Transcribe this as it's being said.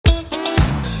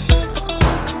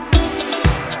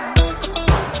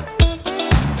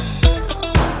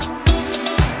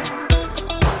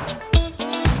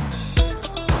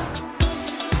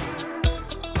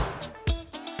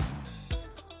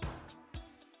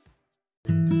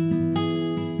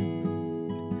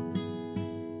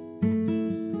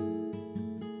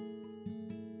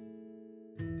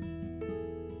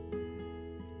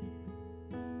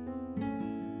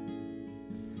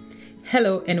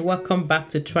Hello and welcome back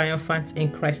to Triumphant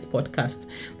in Christ podcast.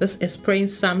 This is Praying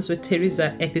Psalms with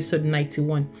Theresa, episode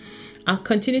 91. I'll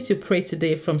continue to pray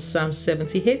today from Psalm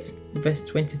 78, verse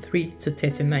 23 to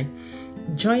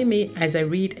 39. Join me as I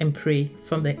read and pray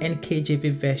from the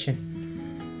NKJV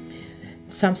version.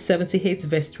 Psalm 78,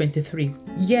 verse 23.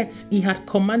 Yet he had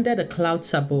commanded the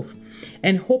clouds above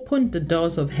and opened the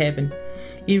doors of heaven.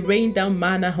 He rained down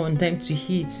manna on them to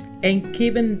eat and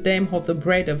given them of the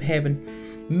bread of heaven.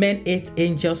 Men ate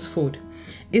angels' food.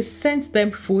 He sent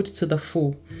them food to the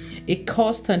full. He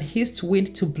caused an east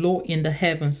wind to blow in the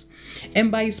heavens, and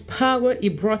by his power he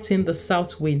brought in the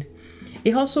south wind.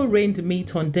 He also rained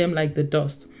meat on them like the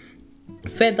dust,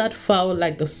 feathered fowl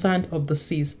like the sand of the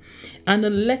seas, and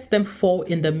let them fall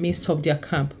in the midst of their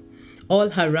camp,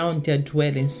 all around their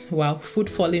dwellings, while food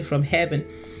falling from heaven.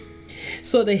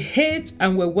 So they ate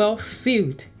and were well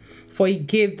filled, for he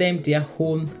gave them their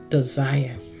own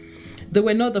desire. They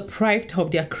were not deprived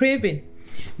of their craving,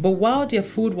 but while their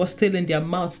food was still in their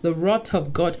mouths, the wrath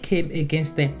of God came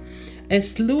against them, and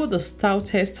slew the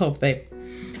stoutest of them,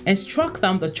 and struck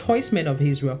down the choice men of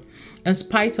Israel. In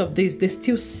spite of this, they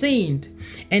still sinned,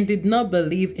 and did not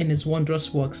believe in his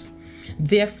wondrous works.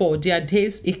 Therefore their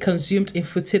days he consumed in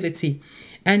futility,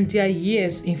 and their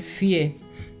years in fear.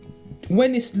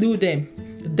 When he slew them,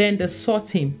 then they sought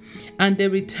him, and they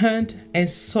returned and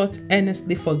sought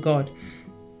earnestly for God.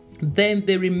 Then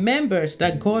they remembered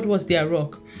that God was their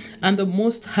rock, and the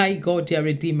Most High God their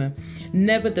Redeemer.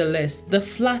 Nevertheless, they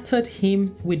flattered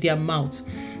him with their mouth,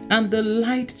 and they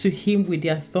lied to him with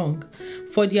their tongue.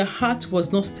 For their heart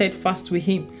was not steadfast with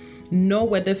him, nor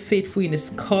were they faithful in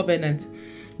his covenant.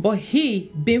 But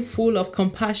he, being full of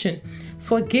compassion,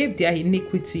 forgave their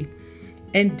iniquity,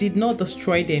 and did not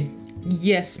destroy them.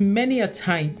 Yes, many a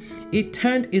time he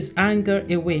turned his anger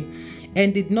away,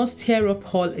 and did not stir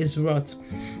up all his wrath.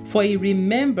 For he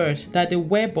remembered that the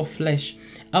web of flesh,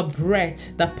 a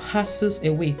breath that passes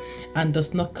away and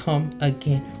does not come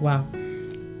again. Wow.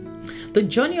 The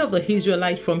journey of the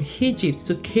Israelites from Egypt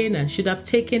to Canaan should have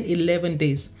taken 11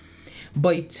 days,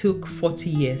 but it took 40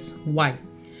 years. Why?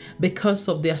 Because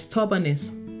of their stubbornness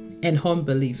and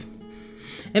unbelief.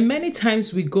 And many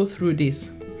times we go through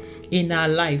this in our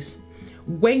lives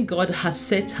when God has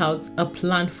set out a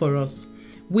plan for us.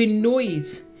 We know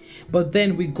it, but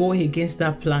then we go against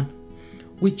that plan.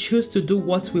 We choose to do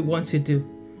what we want to do.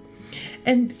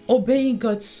 And obeying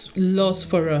God's laws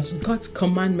for us, God's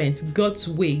commandments, God's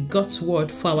way, God's word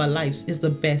for our lives is the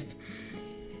best.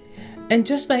 And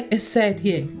just like it said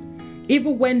here,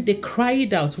 even when they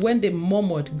cried out, when they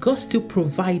murmured, God still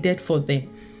provided for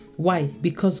them. Why?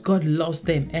 Because God loves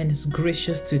them and is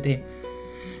gracious to them.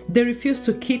 They refused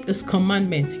to keep his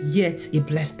commandments, yet he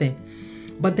blessed them.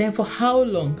 But then for how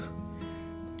long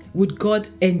would God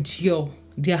endure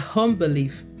their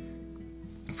unbelief?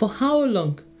 For how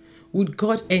long would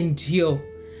God endure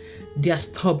their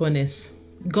stubbornness?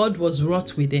 God was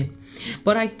wroth with them.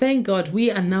 But I thank God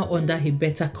we are now under a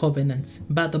better covenant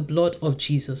by the blood of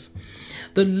Jesus.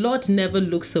 The Lord never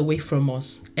looks away from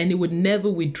us, and he would never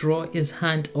withdraw his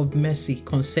hand of mercy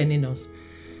concerning us.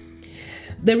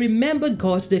 They remembered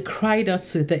God, they cried out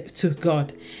to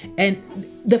God, and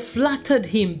they flattered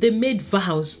him, they made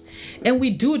vows. And we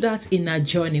do that in our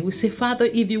journey. We say, Father,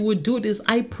 if you would do this,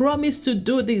 I promise to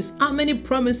do this. How many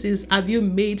promises have you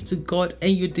made to God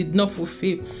and you did not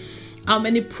fulfill? How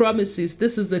many promises?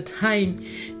 This is the time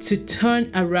to turn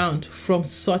around from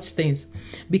such things,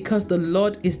 because the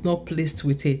Lord is not pleased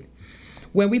with it.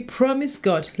 When we promise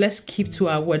God, let's keep to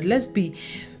our word. Let's be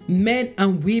men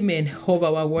and women of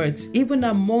our words. Even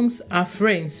amongst our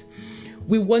friends,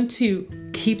 we want to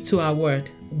keep to our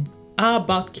word. How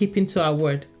about keeping to our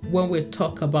word when we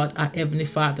talk about our Heavenly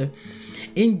Father?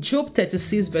 In Job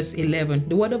 36 verse 11,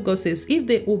 the word of God says, if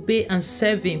they obey and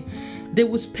serve him, they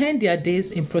will spend their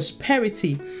days in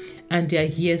prosperity and their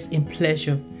years in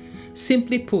pleasure.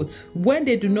 Simply put, when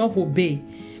they do not obey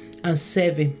and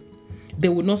serve him, they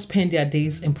will not spend their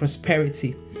days in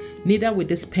prosperity. Neither will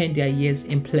they spend their years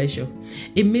in pleasure.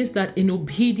 It means that in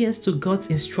obedience to God's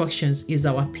instructions is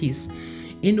our peace.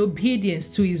 In obedience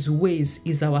to his ways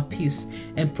is our peace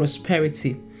and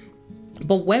prosperity.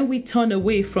 But when we turn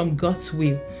away from God's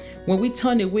will, when we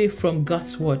turn away from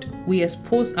God's word, we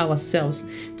expose ourselves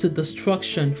to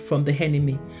destruction from the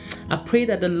enemy. I pray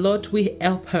that the Lord will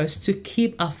help us to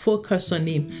keep our focus on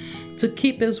him, to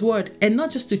keep his word, and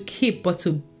not just to keep, but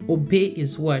to obey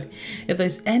his word. If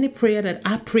there's any prayer that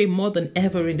I pray more than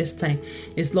ever in this time,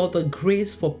 is Lord, the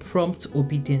grace for prompt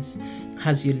obedience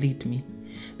as you lead me.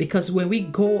 Because when we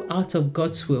go out of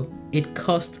God's will, it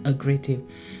costs a great deal.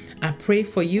 I pray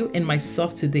for you and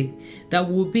myself today that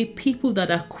we'll be people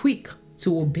that are quick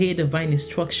to obey divine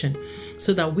instruction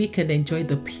so that we can enjoy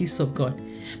the peace of God.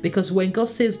 Because when God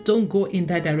says don't go in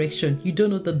that direction, you don't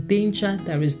know the danger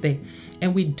that is there,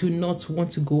 and we do not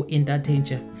want to go in that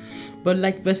danger. But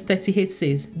like verse 38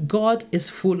 says, God is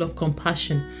full of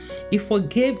compassion. He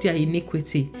forgave their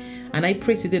iniquity. And I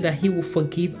pray today that he will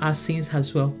forgive our sins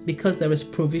as well, because there is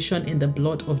provision in the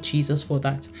blood of Jesus for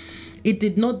that. It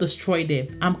did not destroy them.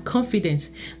 I'm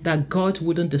confident that God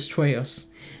wouldn't destroy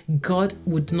us. God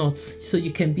would not. So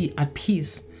you can be at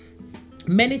peace.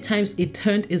 Many times it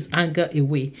turned his anger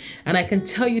away. And I can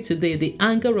tell you today, the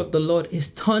anger of the Lord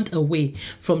is turned away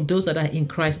from those that are in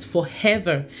Christ.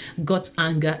 Forever, God's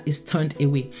anger is turned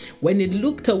away. When he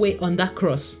looked away on that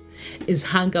cross, his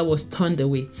anger was turned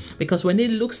away. Because when he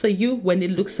looks at you, when he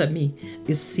looks at me,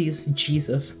 he sees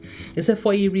Jesus. He said,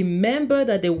 for he remembered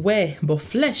that they were but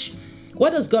flesh.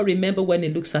 What does God remember when he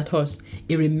looks at us?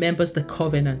 He remembers the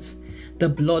covenant, the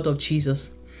blood of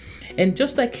Jesus. And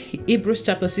just like Hebrews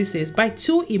chapter 6 says, by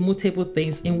two immutable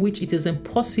things in which it is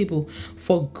impossible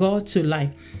for God to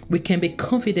lie, we can be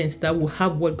confident that we'll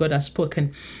have what God has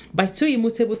spoken. By two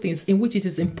immutable things in which it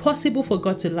is impossible for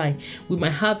God to lie, we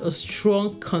might have a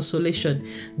strong consolation.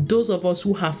 Those of us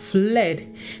who have fled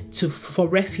for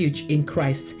refuge in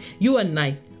Christ, you and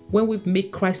I, when we've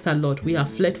made Christ our Lord, we have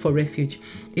fled for refuge.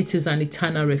 It is an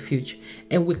eternal refuge.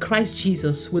 And with Christ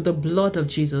Jesus, with the blood of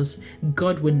Jesus,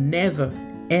 God will never,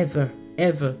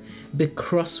 ever be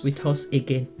cross with us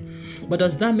again. But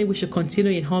does that mean we should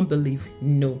continue in unbelief?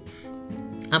 No.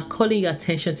 I'm calling your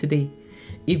attention today.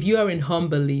 If you are in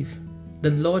unbelief,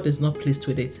 the Lord is not pleased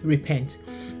with it. Repent.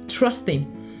 Trust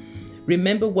him.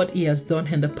 Remember what he has done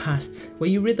in the past.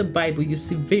 When you read the Bible, you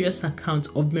see various accounts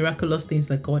of miraculous things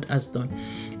that God has done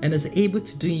and is able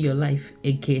to do in your life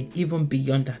again, even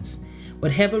beyond that.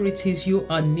 Whatever it is you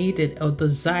are needed or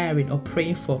desiring or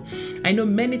praying for. I know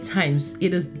many times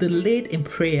it is delayed in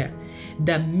prayer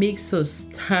that makes us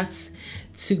start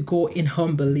to go in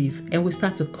unbelief, and we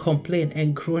start to complain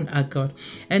and groan at God.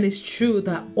 And it's true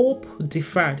that hope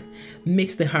deferred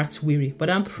makes the heart weary. But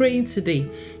I'm praying today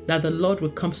that the Lord will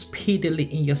come speedily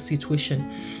in your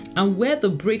situation. And where the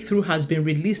breakthrough has been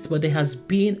released, but there has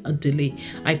been a delay,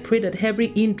 I pray that every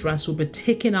hindrance will be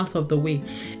taken out of the way.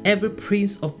 Every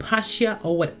prince of Persia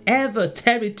or whatever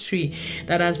territory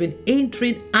that has been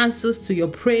hindering answers to your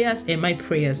prayers and my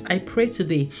prayers, I pray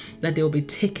today that they will be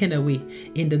taken away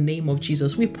in the name of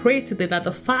Jesus. We pray today that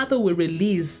the Father will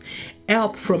release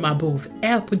help from above,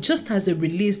 help just as they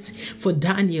released for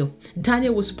Daniel.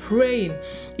 Daniel was praying.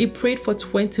 He prayed for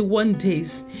 21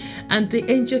 days, and the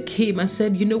angel came and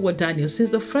said, you know what, Daniel,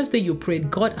 since the first day you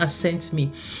prayed, God has sent me.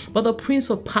 But the prince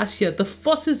of Persia, the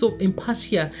forces in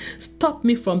Persia stopped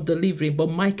me from delivering, but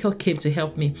Michael came to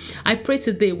help me. I pray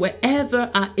today, wherever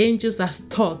our angels are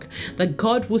stuck, that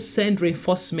God will send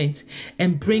reinforcement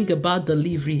and bring about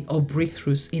delivery of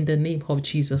breakthroughs in the name of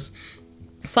Jesus.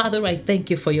 Father, I thank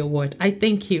you for your word. I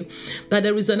thank you that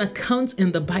there is an account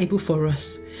in the Bible for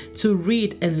us to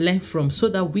read and learn from so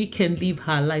that we can live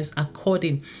our lives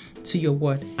according to your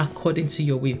word, according to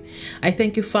your will. I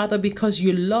thank you, Father, because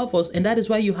you love us, and that is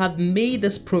why you have made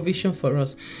this provision for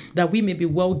us, that we may be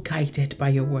well guided by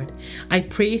your word. I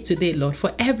pray today, Lord,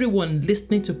 for everyone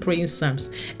listening to Praying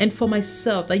Psalms, and for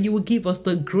myself, that you will give us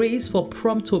the grace for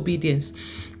prompt obedience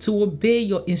to obey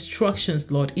your instructions,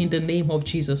 Lord, in the name of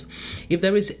Jesus. If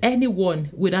there is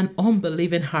anyone with an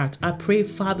unbelieving heart, I pray,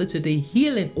 Father, today,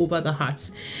 healing over the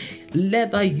hearts. Let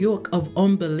the yoke of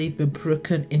unbelief be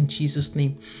broken in Jesus'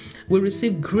 name. We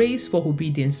receive grace for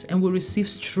obedience, and we receive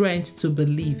strength to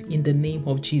believe in the name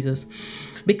of Jesus.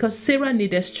 Because Sarah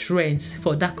needed strength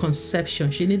for that conception.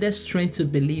 She needed strength to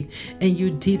believe, and you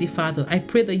did it, Father. I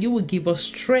pray that you will give us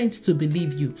strength to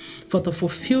believe you for the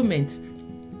fulfillment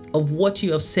of what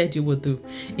you have said you will do,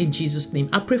 in Jesus' name.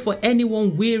 I pray for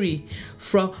anyone weary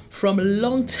from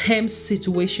long-term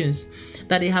situations,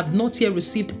 that they have not yet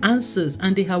received answers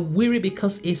and they are weary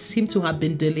because it seemed to have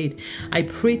been delayed. I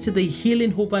pray to the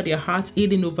healing over their hearts,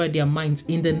 healing over their minds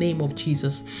in the name of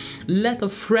Jesus. Let a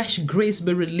fresh grace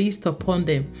be released upon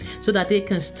them so that they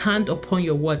can stand upon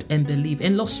your word and believe.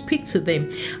 And Lord, speak to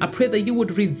them. I pray that you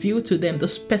would reveal to them the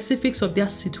specifics of their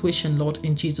situation, Lord,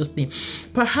 in Jesus' name.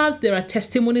 Perhaps there are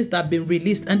testimonies that have been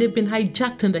released and they've been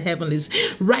hijacked in the heavenlies.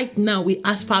 Right now, we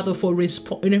ask, Father, for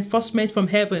reinforcement from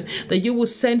heaven, that you will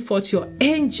send forth your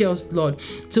angels, Lord,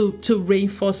 to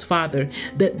reinforce, Father,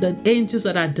 the angels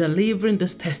that are delivering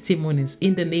these testimonies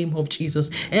in the name of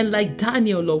Jesus. And like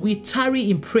Daniel, Lord, we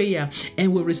tarry in prayer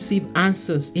and we receive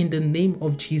answers in the name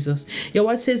of Jesus. Your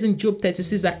word says in Job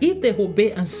 36 that if they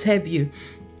obey and serve you,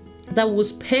 that we'll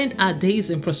spend our days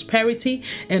in prosperity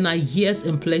and our years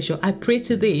in pleasure. I pray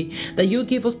today that you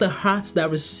give us the hearts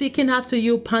that are seeking after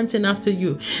you, panting after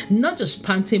you, not just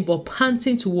panting, but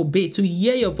panting to obey, to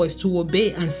hear your voice, to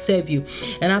obey and serve you.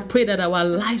 And I pray that our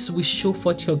lives will show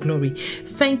forth your glory.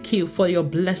 Thank you for your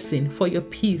blessing, for your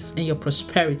peace and your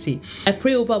prosperity. I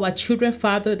pray over our children,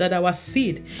 Father, that our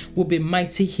seed will be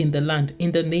mighty in the land,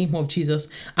 in the name of Jesus.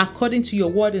 According to your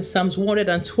word in Psalms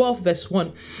 112 verse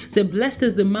 1, say, blessed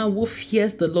is the man who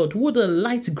fears the Lord, who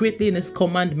delights greatly in his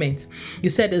commandments. You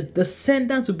said his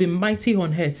descendants will be mighty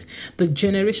on earth. The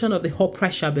generation of the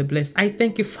upright shall be blessed. I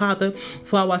thank you, Father,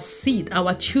 for our seed,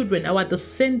 our children, our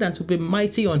descendants will be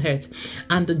mighty on earth,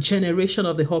 and the generation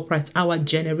of the upright, our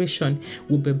generation,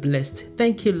 will be blessed.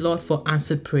 Thank you, Lord, for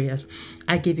answered prayers.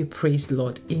 I give you praise,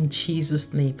 Lord, in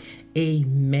Jesus' name.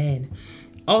 Amen.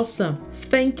 Awesome.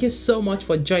 Thank you so much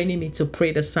for joining me to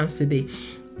pray the Psalms today.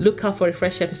 Look out for a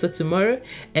fresh episode tomorrow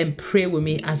and pray with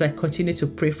me as I continue to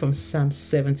pray from Psalm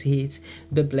 78.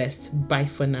 Be blessed. Bye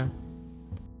for now.